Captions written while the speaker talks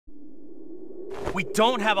We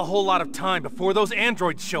don't have a whole lot of time before those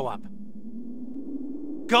androids show up.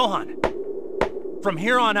 Gohan, from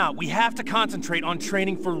here on out, we have to concentrate on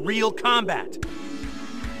training for real combat.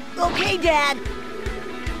 Okay, Dad.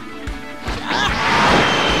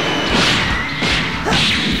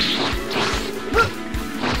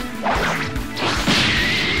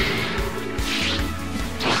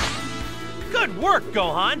 Good work,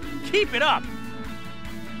 Gohan! Keep it up!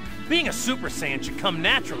 Being a Super Saiyan should come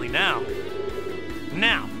naturally now.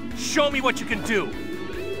 Now, show me what you can do!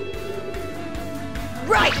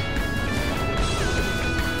 Right!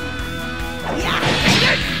 Yeah! Take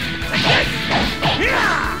this! Take this!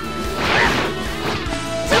 Yeah!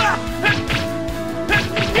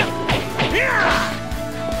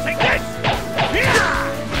 Take this!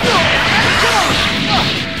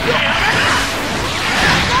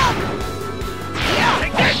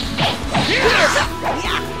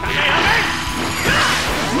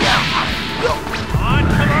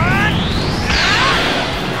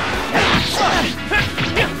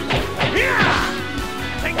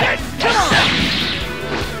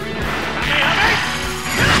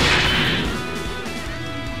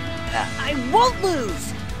 I won't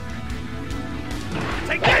lose!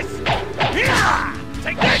 Take this! Take this!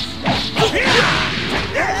 Take this!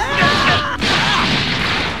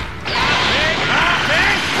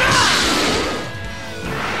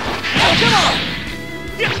 Come on!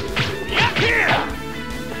 Yeah! Here!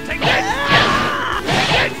 Take this!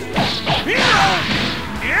 Take this!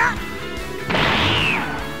 Yeah!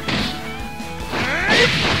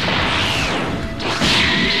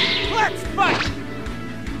 Let's fight!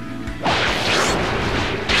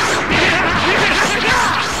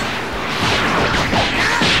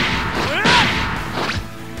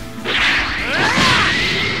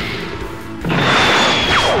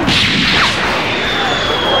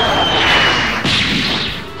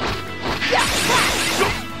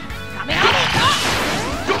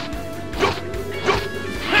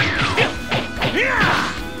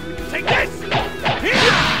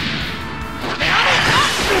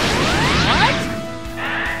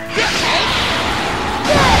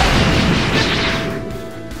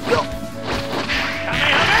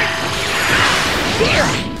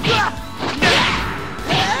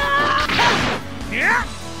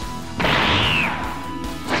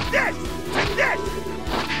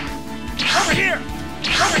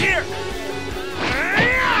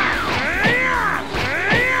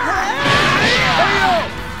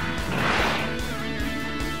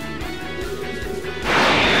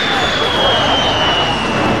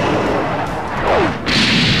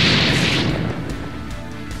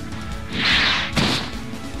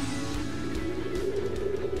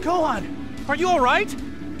 Gohan, are you all right?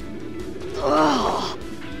 Oh.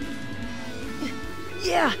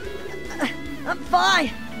 Yeah, I'm fine.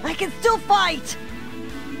 I can still fight.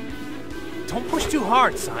 Don't push too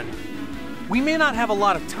hard, son. We may not have a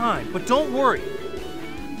lot of time, but don't worry.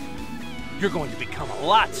 You're going to become a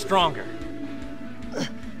lot stronger.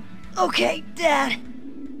 Okay, Dad.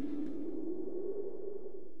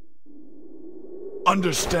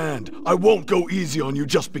 Understand, I won't go easy on you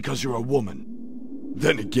just because you're a woman.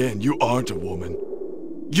 Then again, you aren't a woman.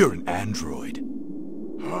 You're an android.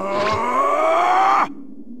 I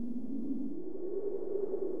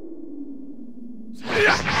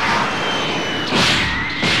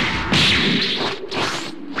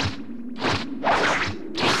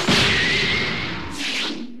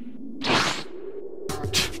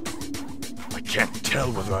can't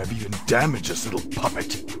tell whether I've even damaged this little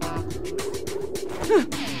puppet.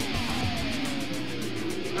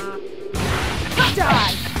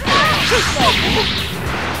 Die!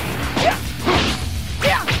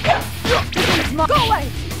 Go away!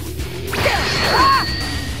 Is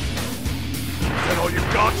that all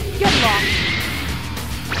you've got? Get lost!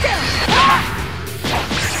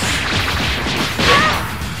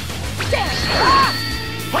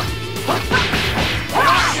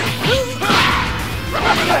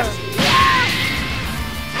 Remember this!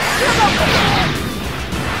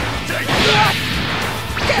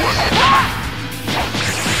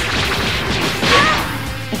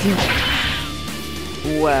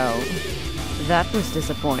 Well, that was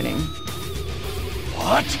disappointing.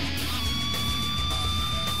 What?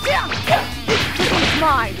 This one's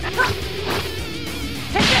mine!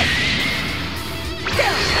 Take this!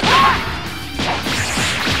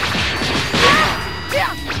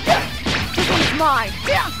 This one's mine!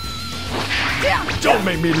 Don't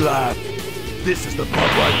make me laugh! This is the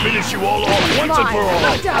part where I finish you all off once and for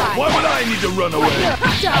all! Die. Why would I need to run away?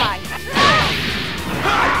 Die!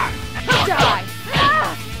 Die!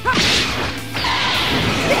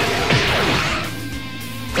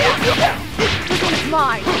 This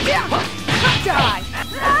mine! Die!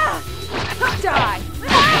 Die!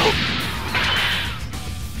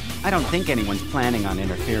 I don't think anyone's planning on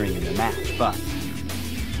interfering in the match, but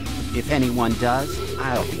if anyone does,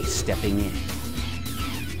 I'll be stepping in.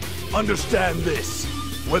 Understand this.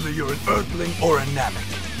 Whether you're an Earthling or a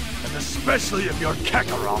Namek, and especially if you're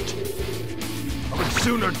Kakarot, I would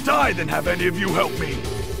sooner die than have any of you help me.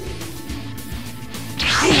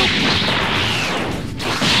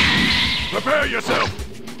 Prepare yourself!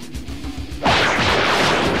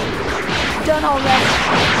 Done already!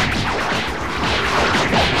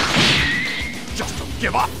 Just don't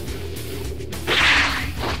give up!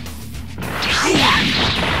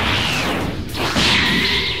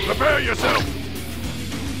 Prepare yourself!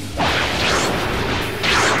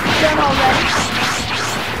 Done already!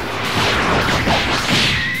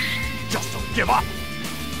 Just don't give up!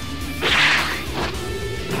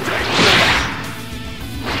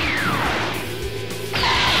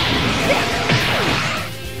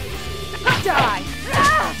 Die!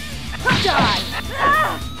 Die!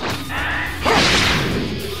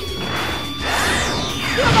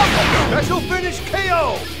 Special finish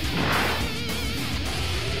KO!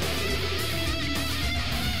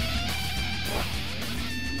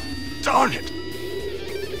 Darn it!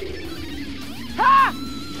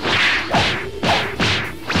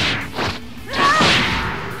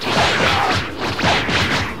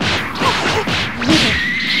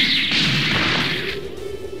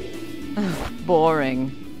 Boring.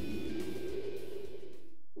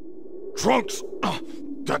 Trunks!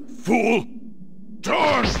 That fool!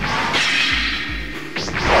 Turn!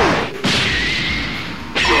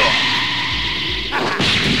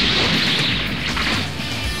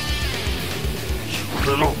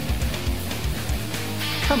 Little...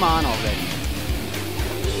 Come on already.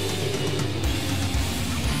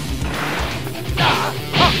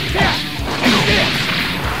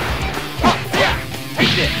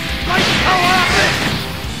 Take this! Light power on this!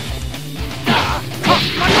 Light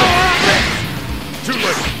power on this! Too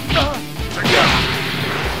late!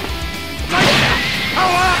 Light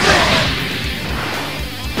power on this! Take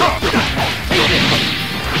this!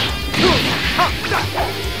 Real home!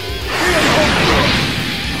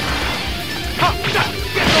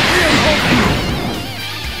 Get the real home!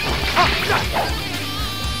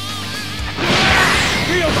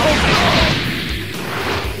 Real home!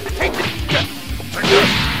 Take this! Take this! Take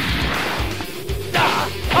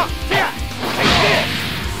this!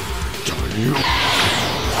 Darn you!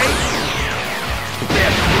 Take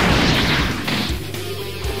this!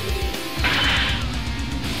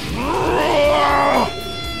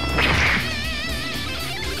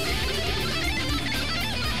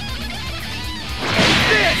 Take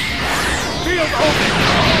this! Field open!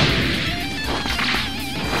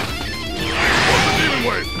 What's the demon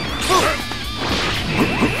wave?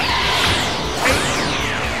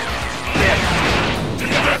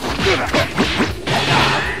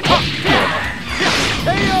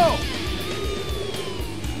 KO!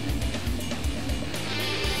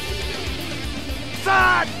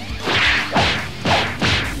 Son!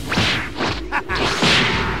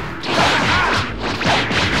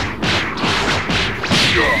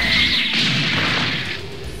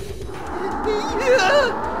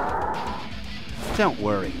 Don't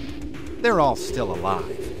worry. They're all still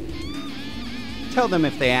alive. Tell them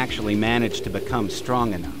if they actually manage to become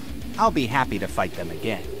strong enough, I'll be happy to fight them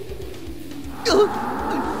again.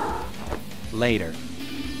 Later.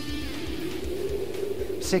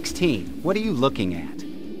 16, what are you looking at?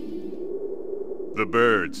 The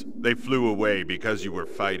birds. They flew away because you were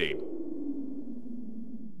fighting.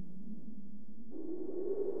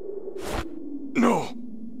 No!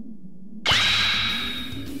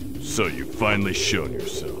 So you've finally shown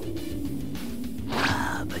yourself.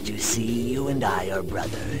 But you see, you and I are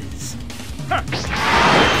brothers.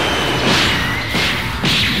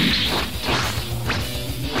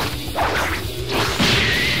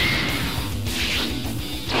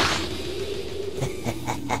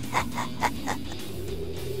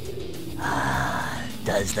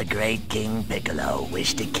 Does the great King Piccolo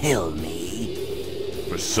wish to kill me?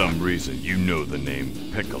 For some reason, you know the name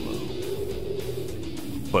Piccolo.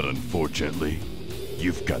 But unfortunately,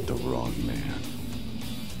 you've got the wrong man.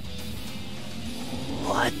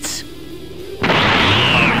 What?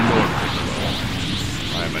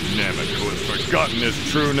 I'm a Namek who has forgotten his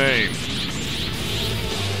true name.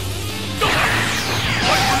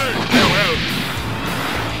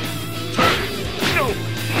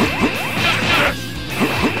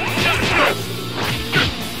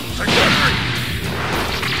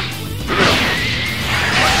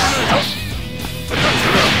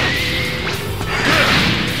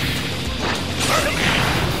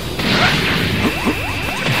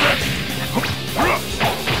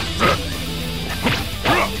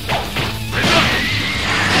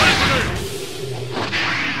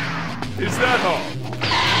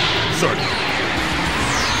 Certain.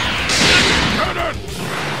 Cannon!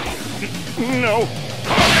 No.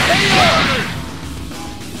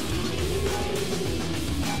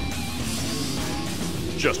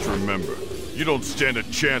 Just remember, you don't stand a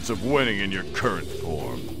chance of winning in your current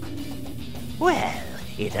form. Well,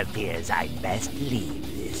 it appears I'd best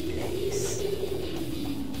leave this place.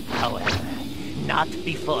 However, not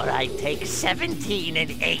before I take 17 and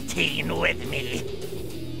 18 with me.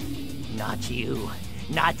 Not you,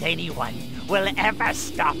 not anyone will ever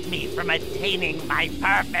stop me from attaining my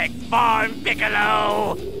perfect form,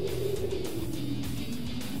 Piccolo!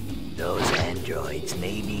 Those androids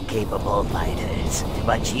may be capable fighters,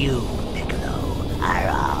 but you, Piccolo, are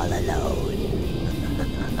all alone.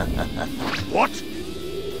 What?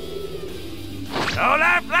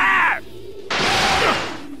 Solar Flare!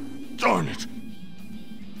 Darn it!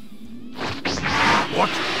 What?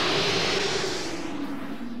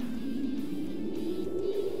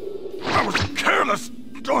 I was careless!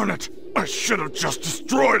 Darn it! I should have just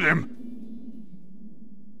destroyed him!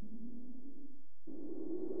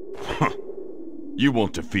 Huh. You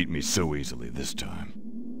won't defeat me so easily this time.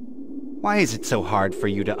 Why is it so hard for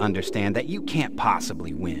you to understand that you can't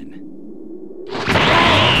possibly win?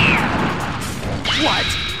 What?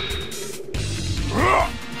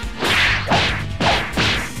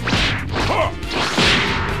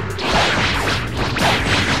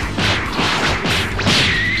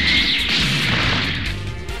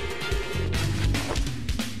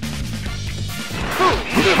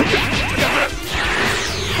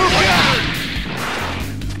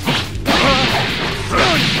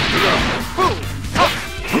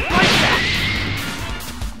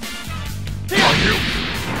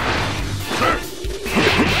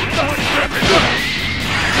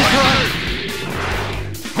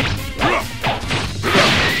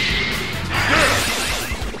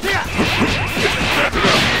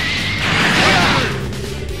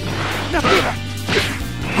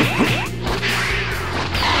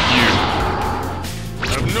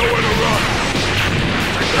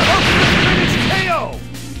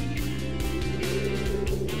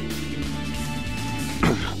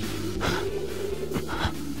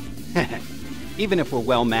 Even if we're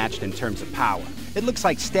well matched in terms of power, it looks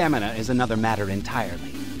like stamina is another matter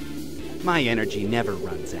entirely. My energy never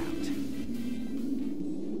runs out.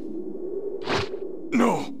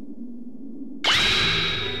 No!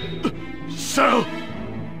 Cell!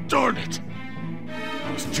 Darn it!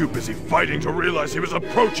 I was too busy fighting to realize he was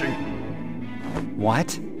approaching!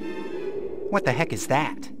 What? What the heck is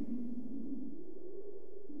that?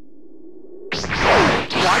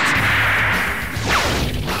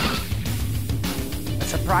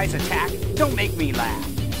 Surprise attack? Don't make me laugh.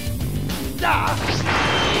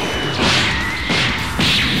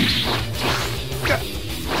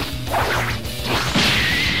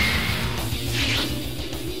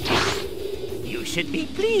 You should be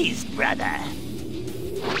pleased, brother.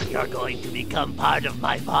 You're going to become part of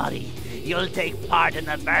my body. You'll take part in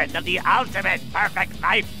the birth of the ultimate perfect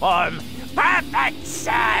life form, Perfect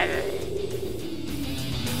Cell!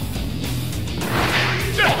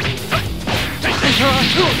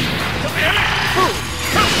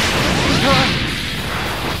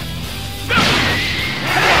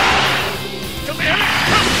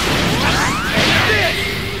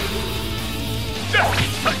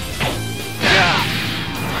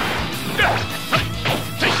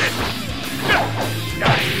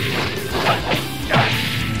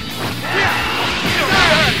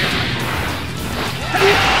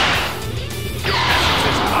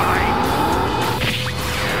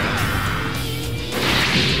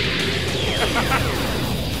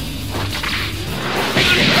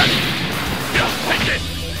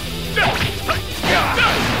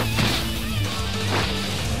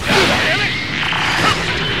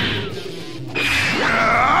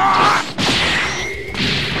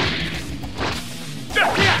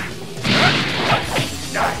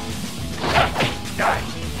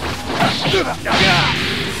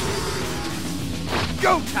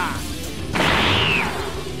 Go time!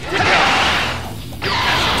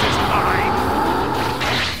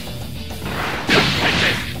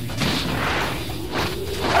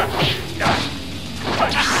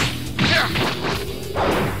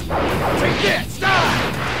 Take this!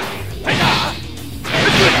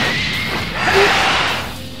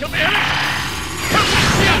 Come here!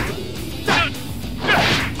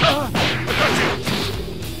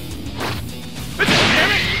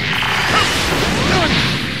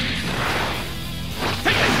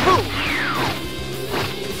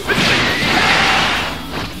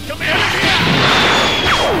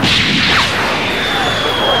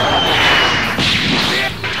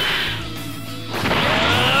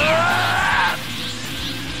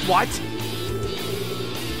 What?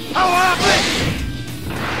 Power Blitz!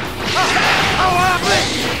 Power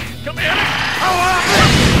Blitz! Come here! Power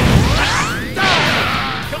Blitz!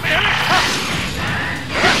 Come here!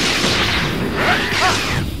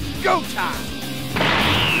 Go time!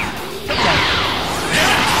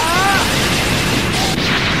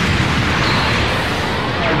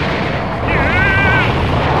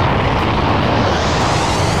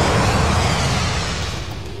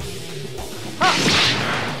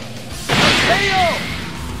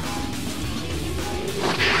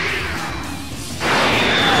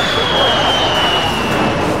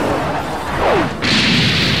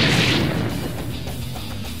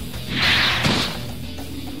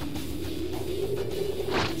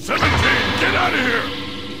 Get out of here!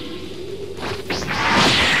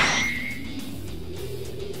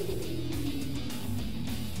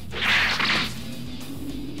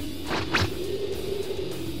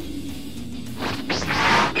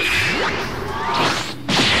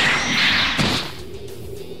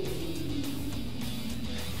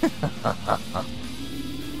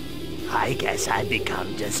 I guess I've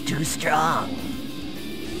become just too strong.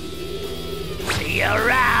 See you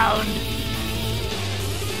around!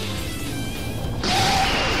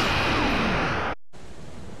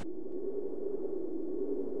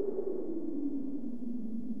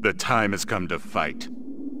 The time has come to fight,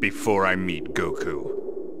 before I meet Goku.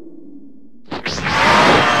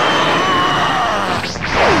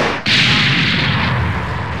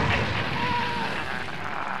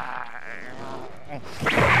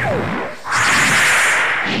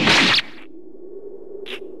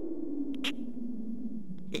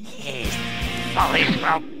 He's fully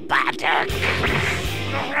robotic.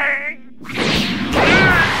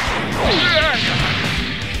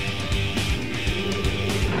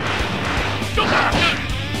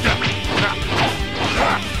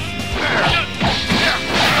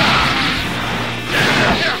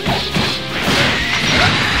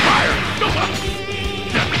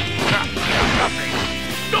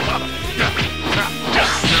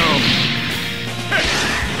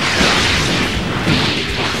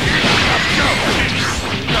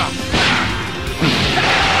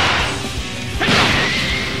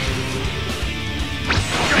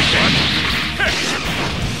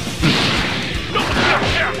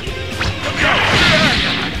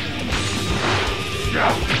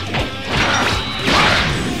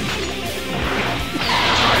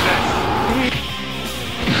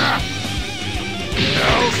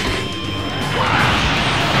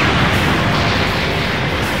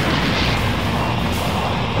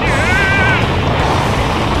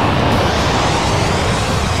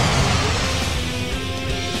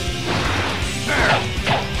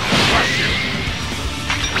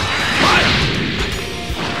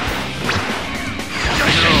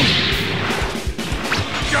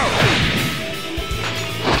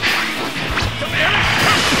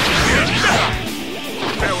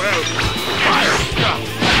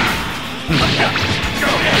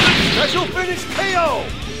 Special finish KO!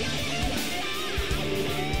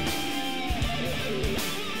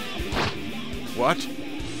 What?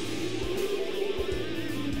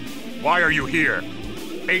 Why are you here?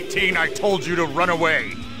 18, I told you to run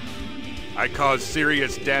away. I caused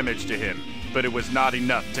serious damage to him, but it was not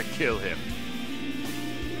enough to kill him.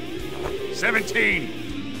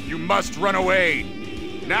 17, you must run away.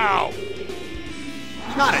 Now!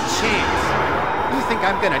 Not a chance. You think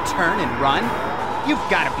I'm gonna turn and run? You've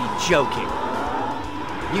gotta be joking.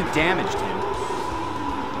 You damaged him.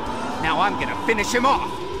 Now I'm gonna finish him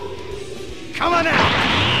off. Come on out!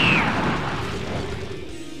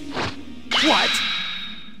 What?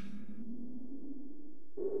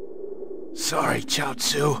 Sorry,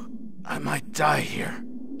 Chaozu. I might die here.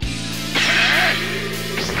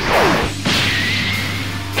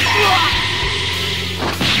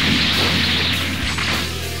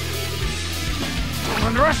 Don't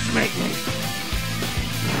underestimate me.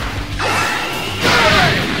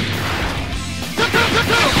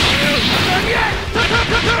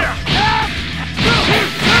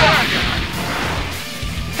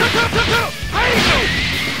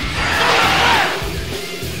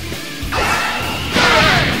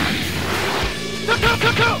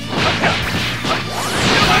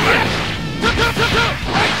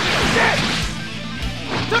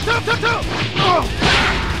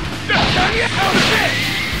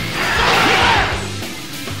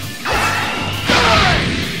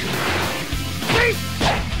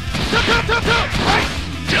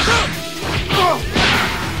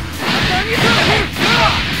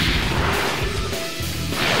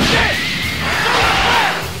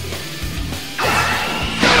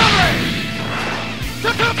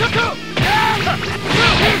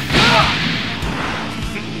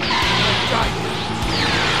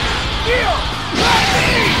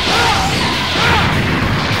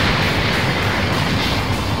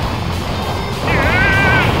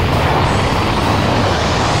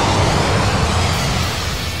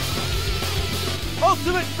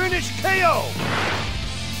 KO!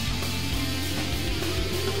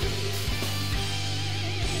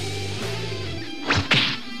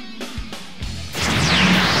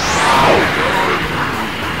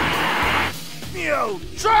 Yo,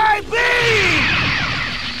 try beam!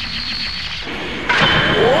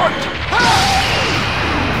 What?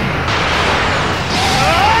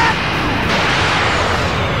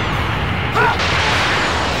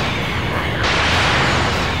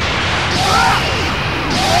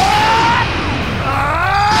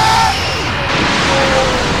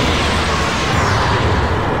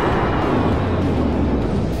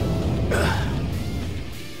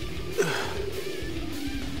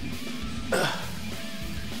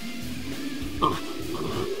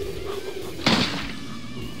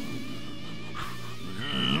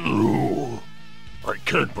 I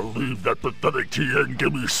can't believe that pathetic TN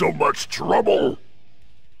gave me so much trouble!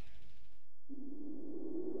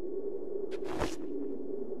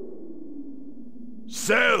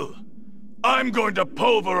 Cell! I'm going to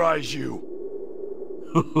pulverize you!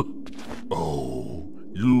 Oh,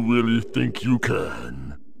 you really think you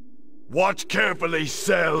can? Watch carefully,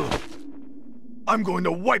 Cell! I'm going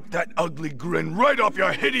to wipe that ugly grin right off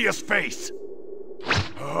your hideous face!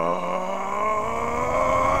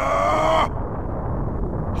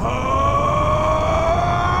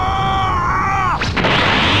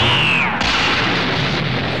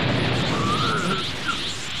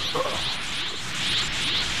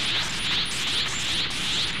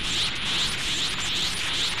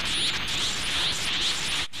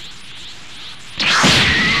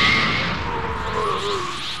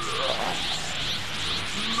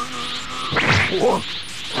 What?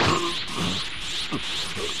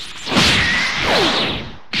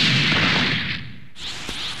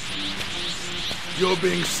 You're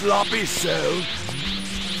being sloppy, Cell.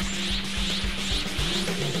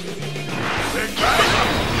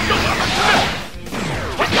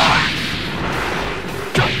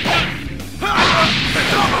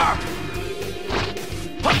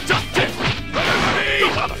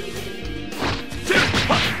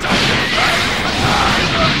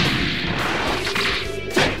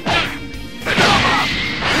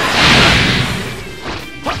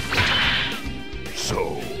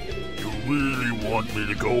 So, you really want me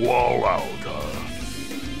to go all out, huh?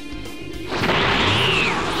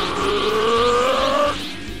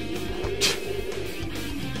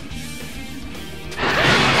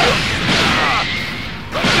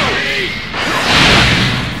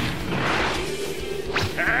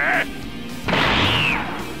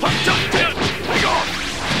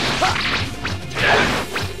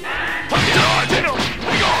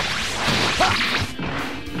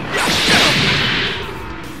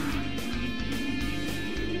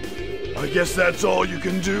 I guess that's all you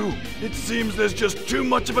can do. It seems there's just too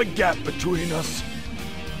much of a gap between us.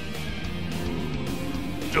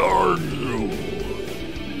 Darn you!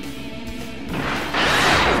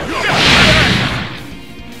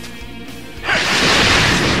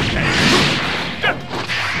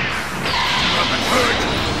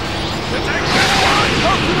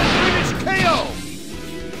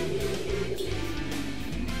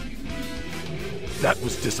 That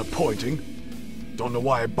was disappointing. Don't know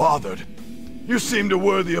why I bothered. You seemed a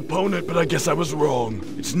worthy opponent, but I guess I was wrong.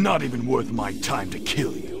 It's not even worth my time to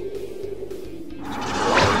kill you.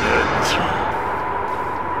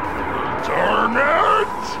 Darn it!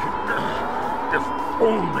 If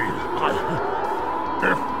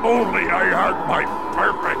only I had my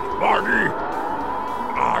perfect body,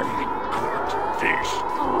 I could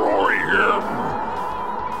destroy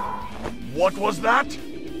him. What was that?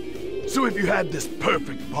 So if you had this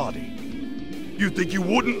perfect body, you think you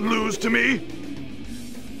wouldn't lose to me?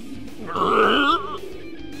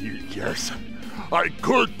 Yes, I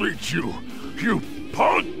could beat you, you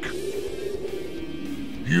punk!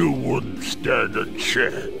 You wouldn't stand a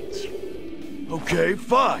chance. Okay,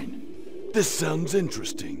 fine. This sounds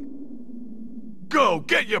interesting. Go,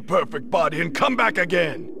 get your perfect body and come back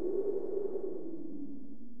again!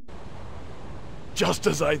 Just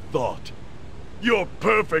as I thought. Your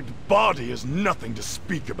perfect body is nothing to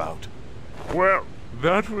speak about. Well,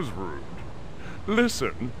 that was rude.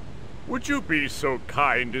 Listen, would you be so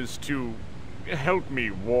kind as to help me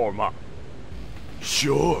warm up?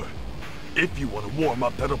 Sure. If you want to warm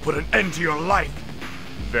up, that'll put an end to your life.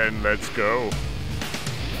 Then let's go.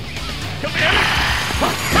 Come here!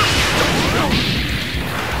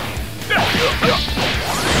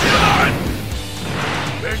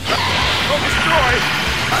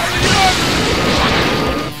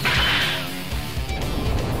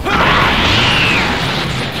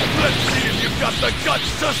 Let's see if you've got the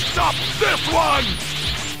guts to stop this one!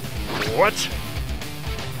 What?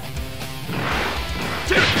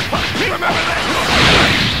 Remember that!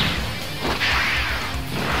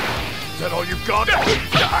 Is that all you've got? Take it!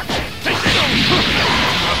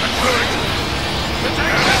 Nothing hurts! Take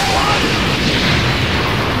this one!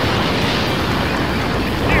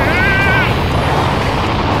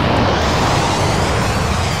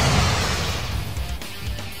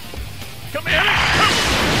 Come here!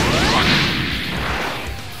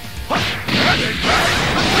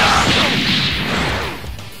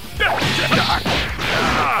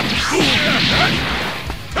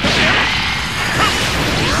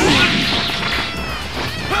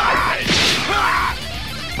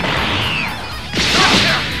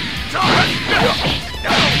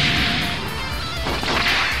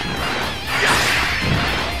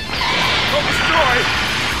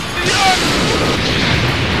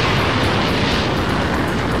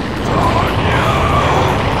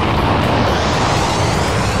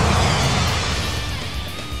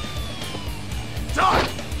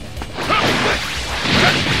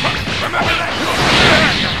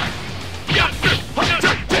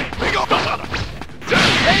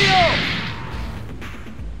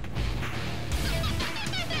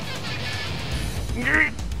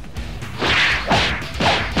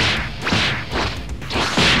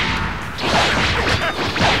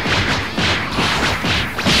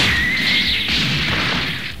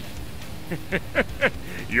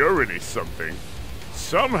 You're really something.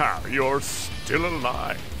 Somehow you're still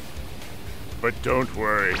alive. But don't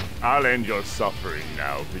worry, I'll end your suffering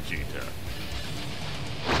now, Vegeta.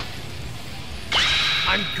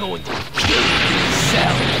 I'm going to kill you,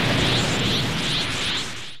 Cell!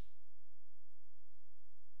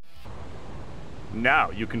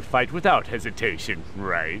 Now you can fight without hesitation,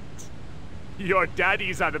 right? Your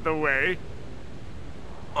daddy's out of the way.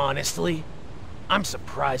 Honestly, I'm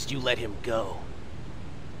surprised you let him go.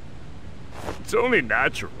 It's only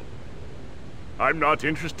natural. I'm not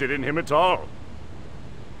interested in him at all.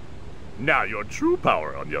 Now your true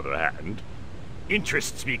power, on the other hand,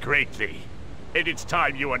 interests me greatly. And it's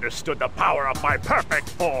time you understood the power of my perfect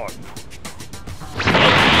form.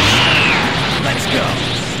 Let's go!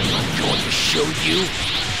 I'm going to show you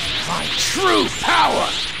my true power!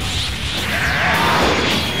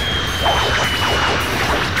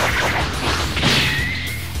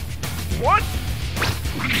 What?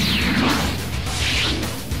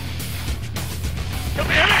 Come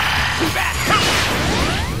here! Too bad!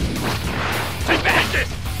 Take back this!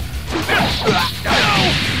 Too bad! No!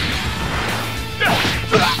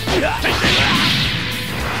 Take this!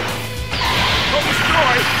 I'll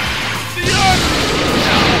destroy the earth!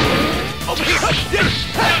 Over here! Take this!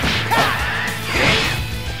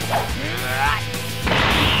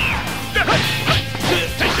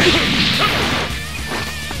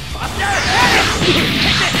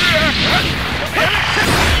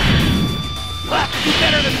 Be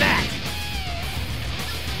better than that!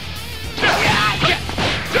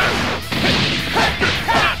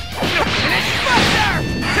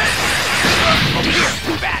 Over here!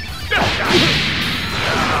 Too bad! Take this!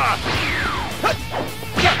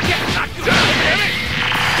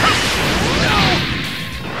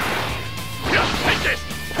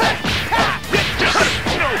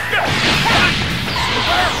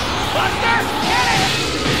 Buster! Get it!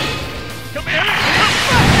 Come here!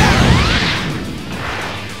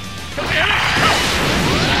 Come here!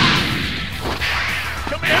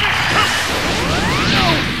 Come here! No!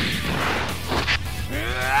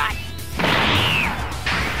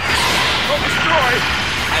 I'll destroy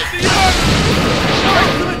the earth!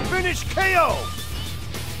 Ultimate finish KO!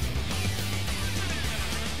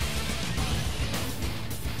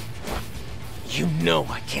 You know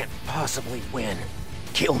I can't possibly win.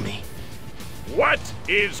 Kill me. What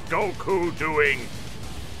is Goku doing?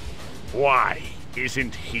 Why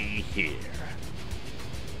isn't he here?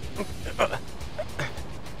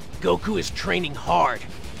 Goku is training hard,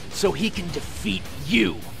 so he can defeat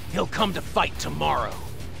you. He'll come to fight tomorrow.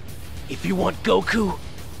 If you want Goku,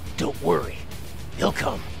 don't worry. He'll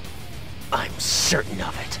come. I'm certain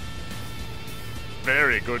of it.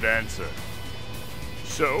 Very good answer.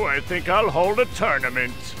 So I think I'll hold a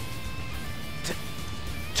tournament.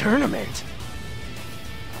 Tournament?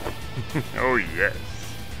 Oh yes.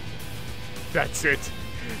 That's it.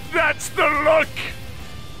 That's the look!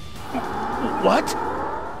 What?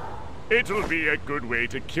 It'll be a good way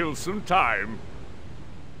to kill some time.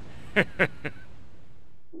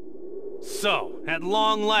 So, at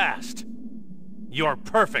long last, your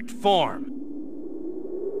perfect form.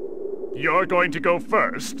 You're going to go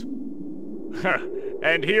first?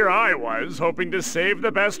 And here I was, hoping to save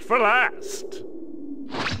the best for last.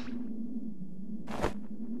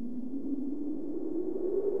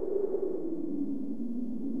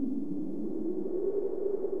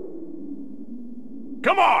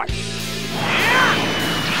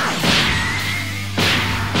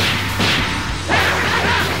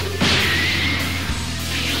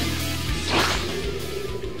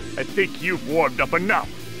 think you've warmed up enough.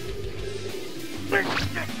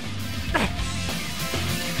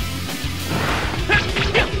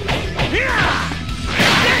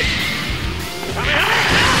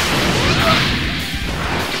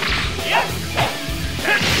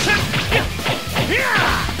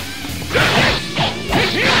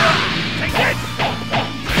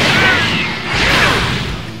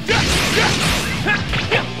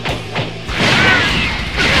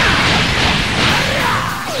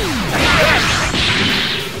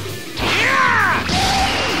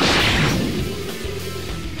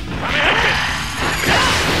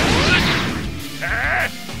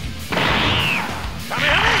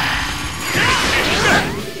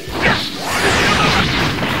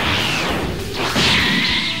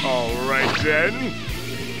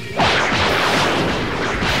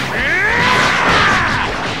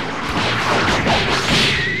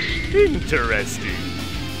 Interesting.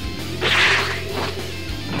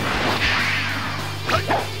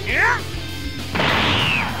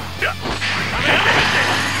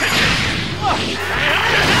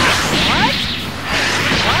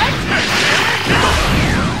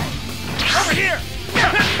 Over here!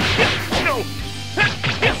 No!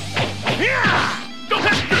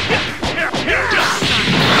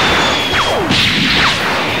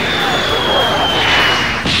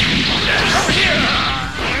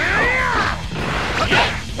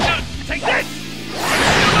 Take this!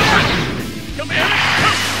 Come here!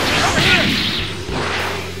 Over here! Come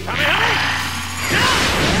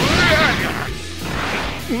here!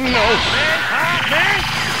 No! Man!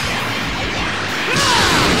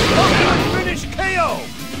 Finish KO!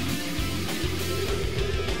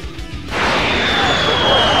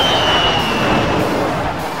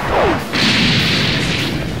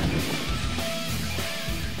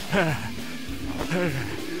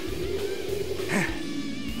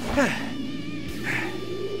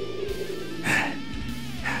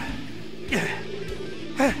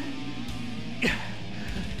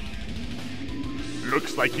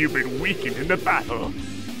 Looks like you've been weakened in the battle.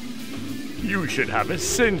 You should have a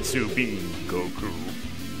sensu bean, Goku.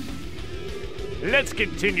 Let's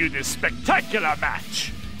continue this spectacular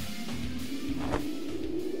match.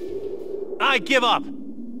 I give up.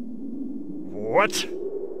 What?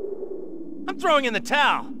 I'm throwing in the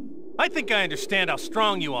towel. I think I understand how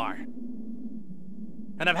strong you are.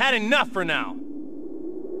 And I've had enough for now.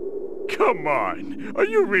 Come on, are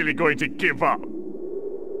you really going to give up?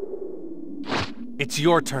 It's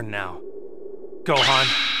your turn now, Gohan.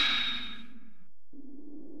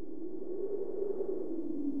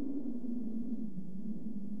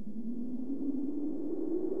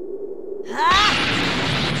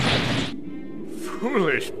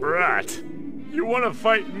 Foolish brat. You want to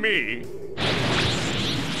fight me?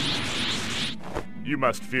 You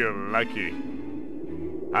must feel lucky.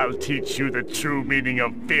 I'll teach you the true meaning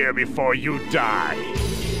of fear before you die.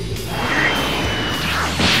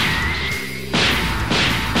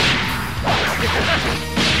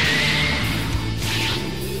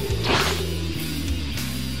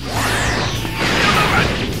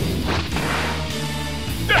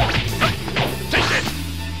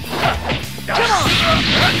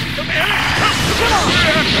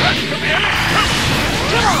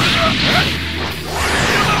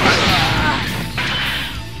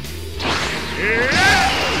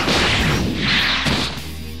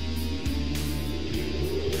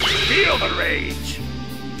 Feel the rage.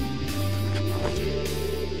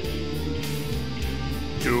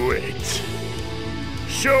 Do it.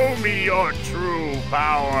 Show me your true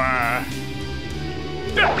power.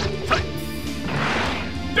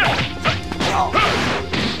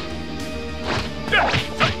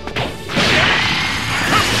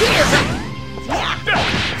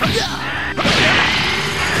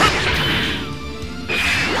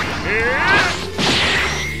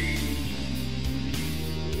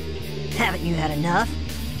 Haven't you had enough?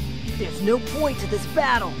 There's no point to this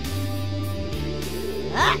battle.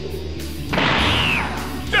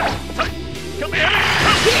 Come here!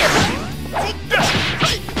 Take this!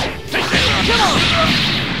 Come on!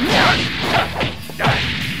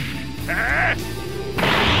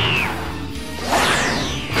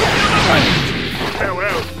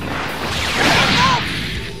 Farewell!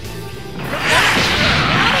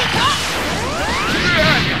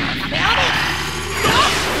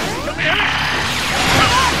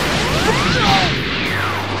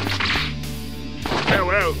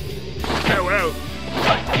 Farewell! Farewell!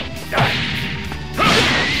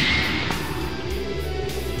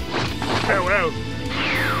 Farewell!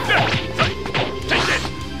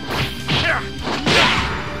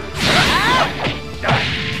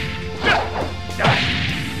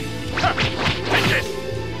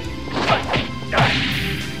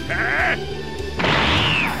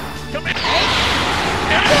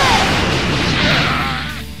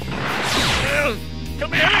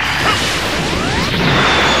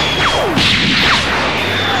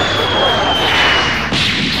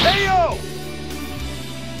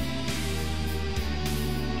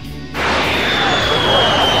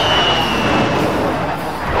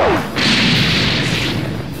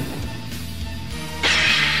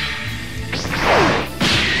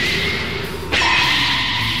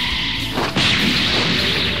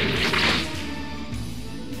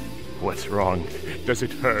 What's wrong? Does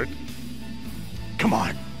it hurt? Come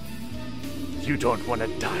on. You don't want to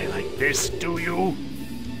die like this, do you?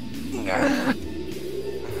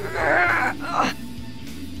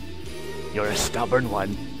 You're a stubborn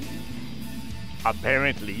one.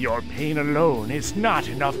 Apparently, your pain alone is not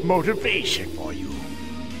enough motivation for you.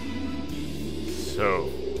 So,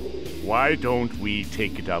 why don't we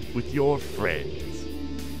take it up with your friends?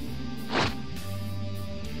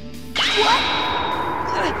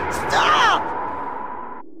 Stop!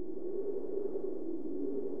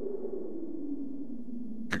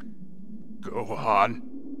 Go on.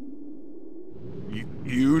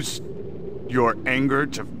 Use your anger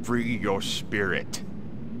to free your spirit.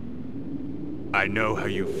 I know how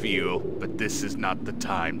you feel, but this is not the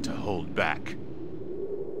time to hold back.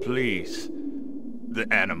 Please, the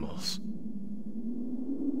animals.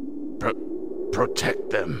 Protect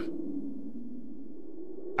them.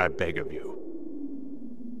 I beg of you.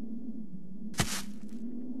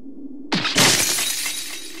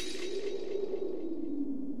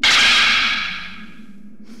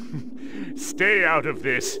 Stay out of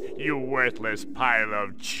this, you worthless pile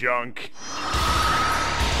of junk.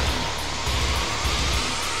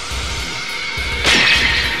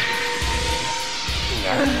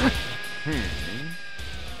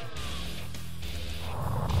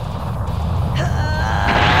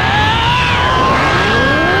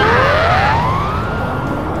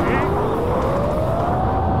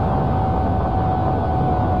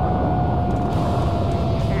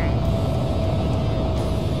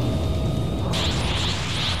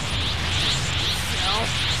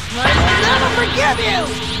 Forgive you!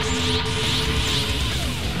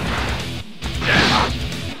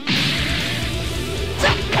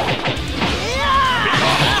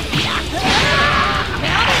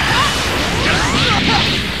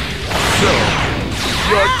 So,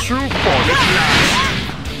 your true form is last.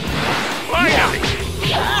 Finally,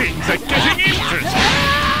 things are getting interesting.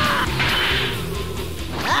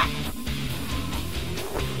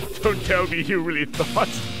 Don't tell me you really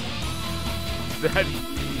thought that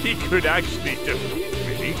he could actually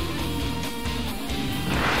defeat me.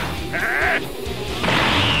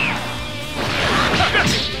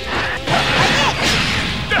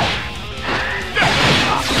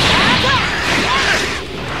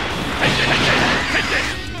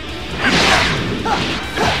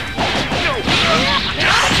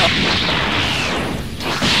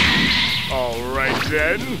 All right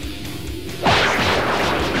then.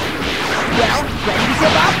 Well, ready to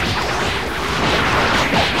give up?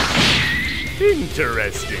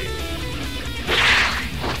 Interesting.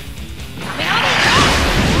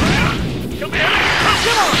 Come here!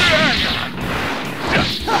 Come on!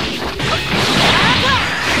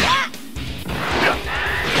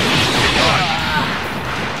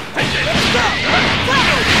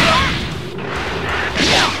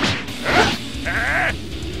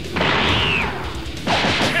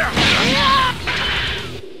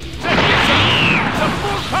 It's a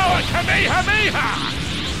full power Kamehameha!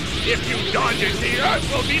 If you dodge it, the Earth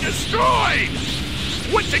will be destroyed!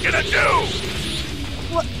 What's it gonna do?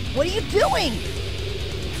 What are you doing?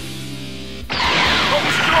 Don't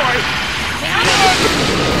destroy!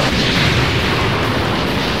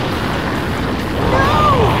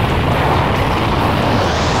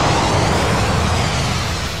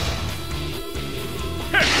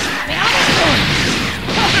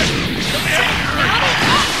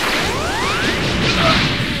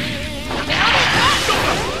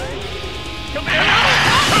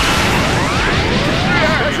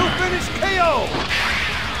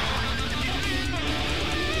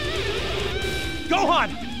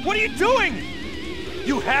 What are you doing?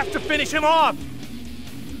 You have to finish him off!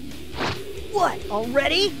 What,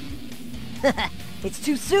 already? It's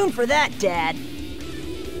too soon for that, Dad.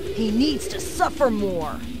 He needs to suffer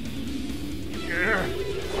more.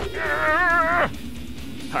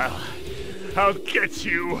 I'll get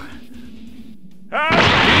you. I'll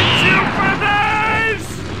get you for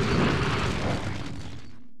this!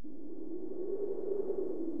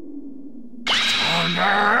 On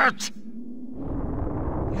it!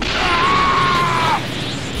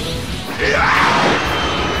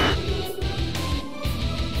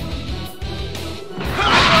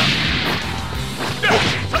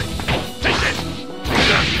 Take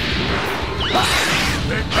this!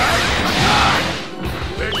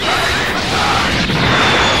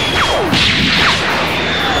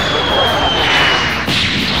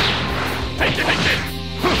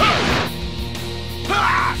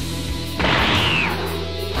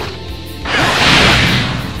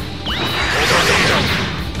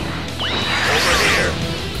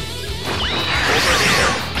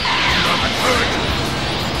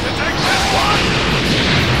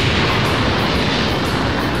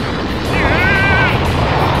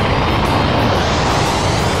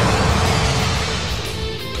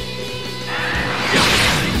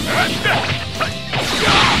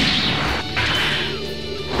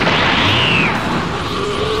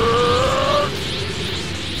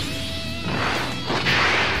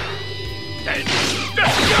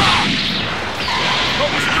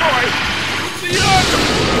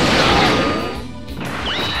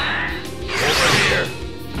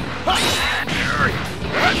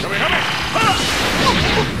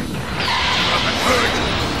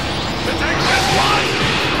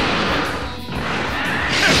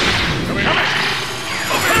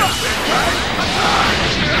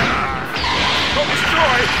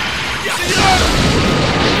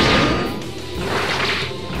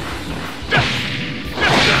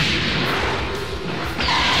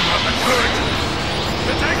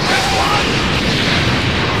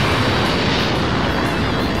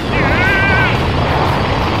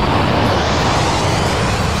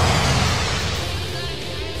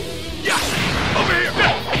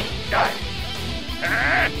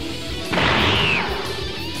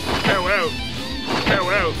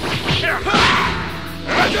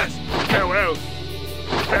 Farewell.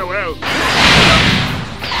 Farewell.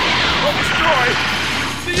 I'll destroy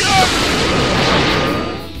the earth!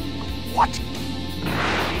 What?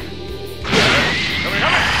 Coming.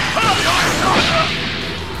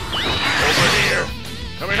 Over here.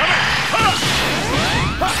 Coming.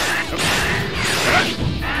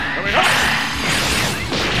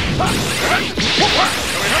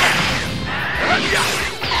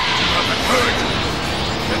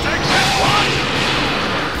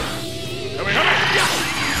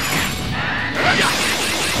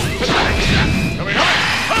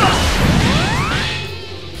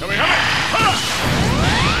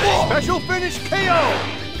 Special finish KO!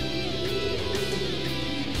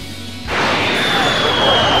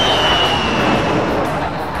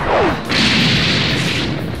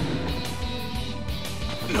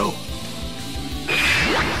 No.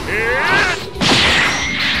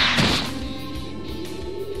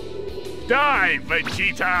 Die,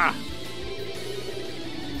 Vegeta!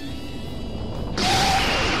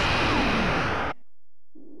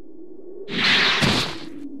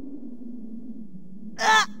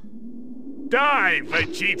 Die,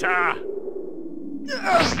 Vegeta!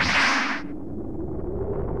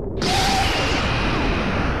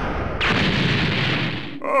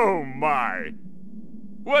 Oh my!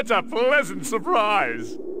 What a pleasant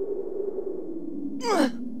surprise!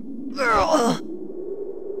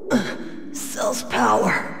 Cell's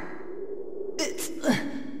power.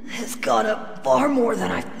 It's gone up far more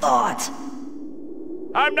than I thought.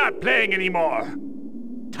 I'm not playing anymore!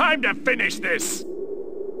 Time to finish this!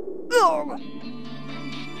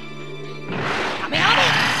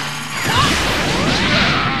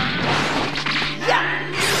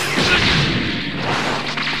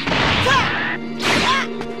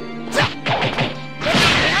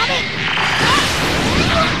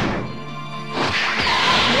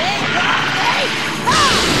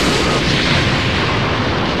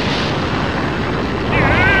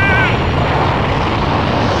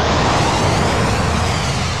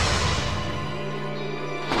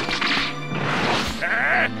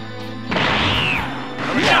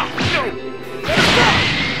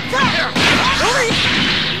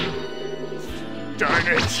 Darn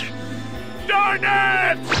it! Darn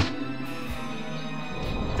it!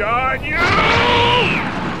 Darn you!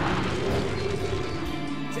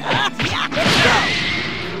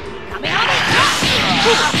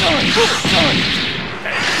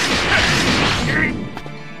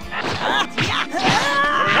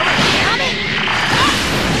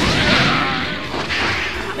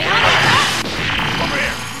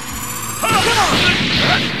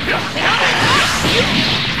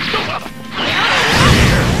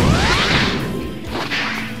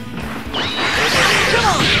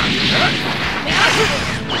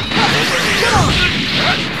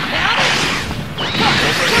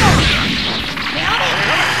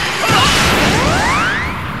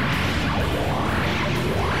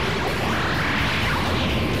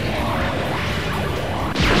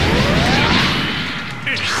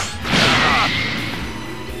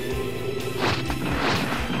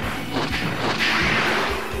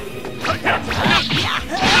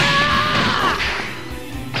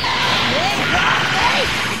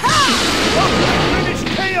 Finish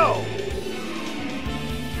KO!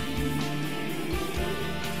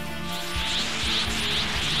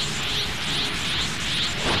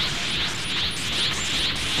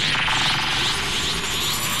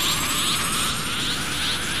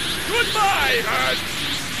 Goodbye, Earth!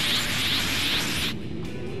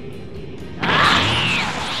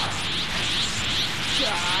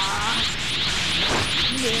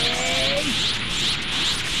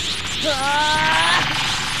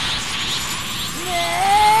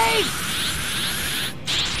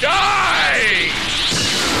 Die!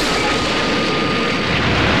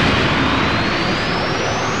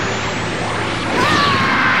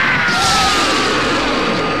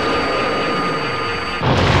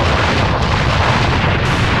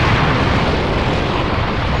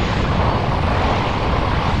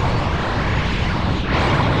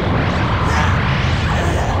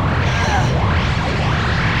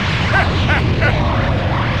 Ha ha ha!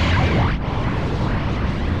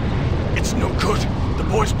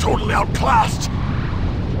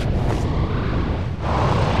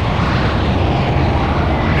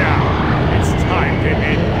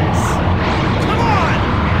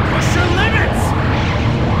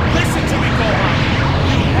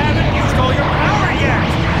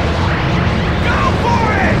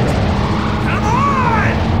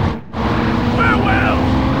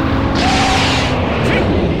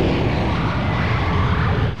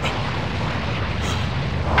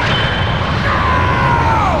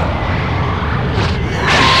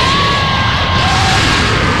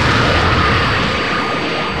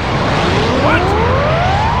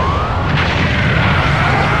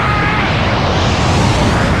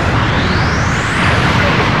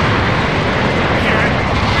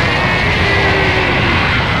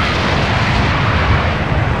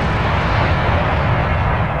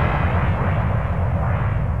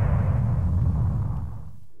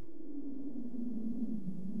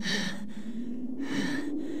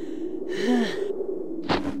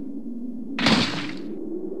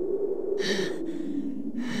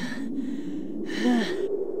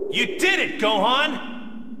 You did it, Gohan!